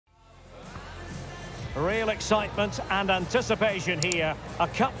Real excitement and anticipation here. A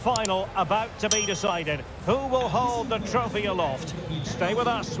cup final about to be decided. Who will hold the trophy aloft? Stay with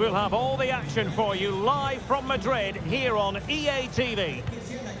us. We'll have all the action for you live from Madrid here on EA TV.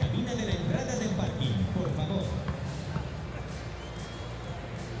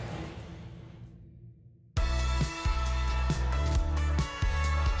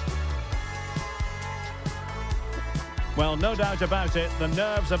 Well, no doubt about it, the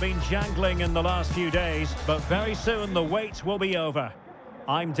nerves have been jangling in the last few days, but very soon the wait will be over.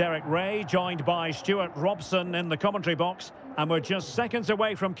 I'm Derek Ray, joined by Stuart Robson in the commentary box, and we're just seconds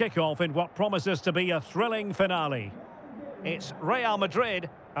away from kickoff in what promises to be a thrilling finale. It's Real Madrid,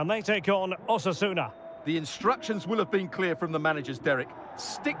 and they take on Osasuna. The instructions will have been clear from the managers, Derek.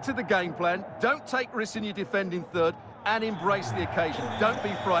 Stick to the game plan, don't take risks in your defending third, and embrace the occasion. Don't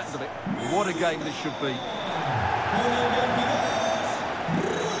be frightened of it. What a game this should be.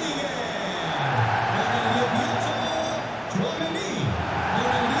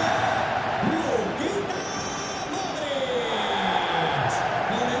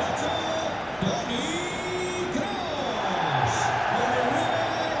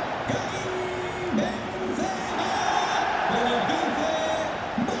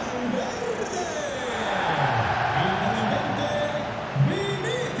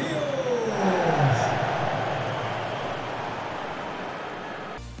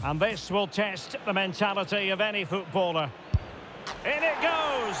 And this will test the mentality of any footballer. In it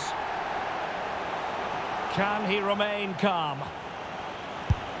goes! Can he remain calm?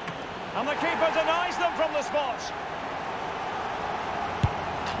 And the keeper denies them from the spot.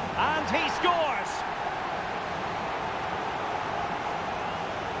 And he scores!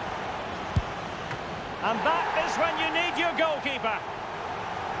 And that is when you need your goalkeeper.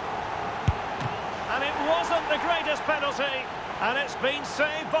 And it wasn't the greatest penalty. And it's been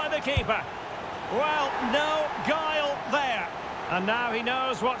saved by the keeper. Well, no guile there. And now he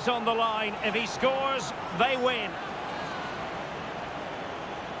knows what's on the line. If he scores, they win.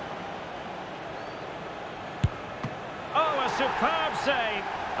 Oh, a superb save.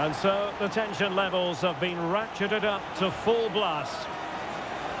 And so the tension levels have been ratcheted up to full blast.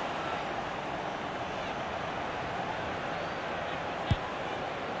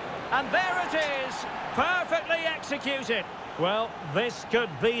 And there it is, perfectly executed. Well, this could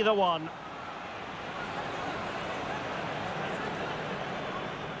be the one.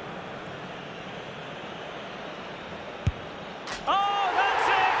 Oh, that's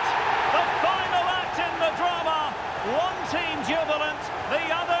it! The final act in the drama. One team jubilant, the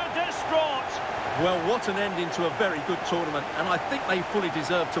other distraught. Well, what an ending to a very good tournament, and I think they fully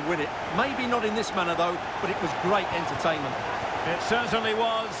deserve to win it. Maybe not in this manner, though, but it was great entertainment. It certainly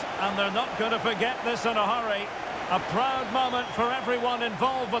was, and they're not going to forget this in a hurry. A proud moment for everyone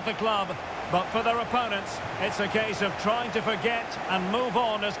involved with the club, but for their opponents, it's a case of trying to forget and move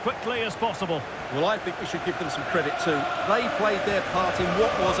on as quickly as possible. Well, I think we should give them some credit too. They played their part in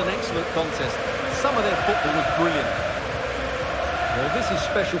what was an excellent contest. Some of their football was brilliant. Well, this is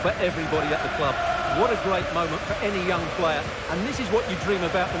special for everybody at the club. What a great moment for any young player. And this is what you dream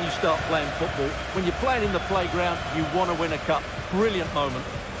about when you start playing football. When you're playing in the playground, you want to win a cup. Brilliant moment.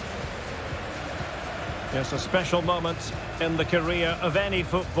 Yes, a special moment in the career of any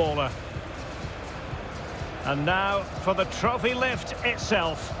footballer. And now for the trophy lift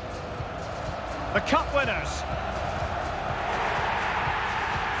itself. The cup winners.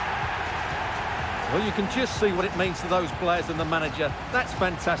 Well, you can just see what it means to those players and the manager. That's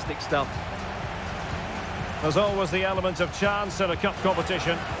fantastic stuff. There's always the element of chance in a cup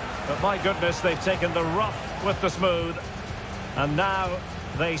competition. But my goodness, they've taken the rough with the smooth. And now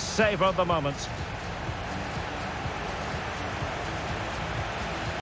they savour the moment.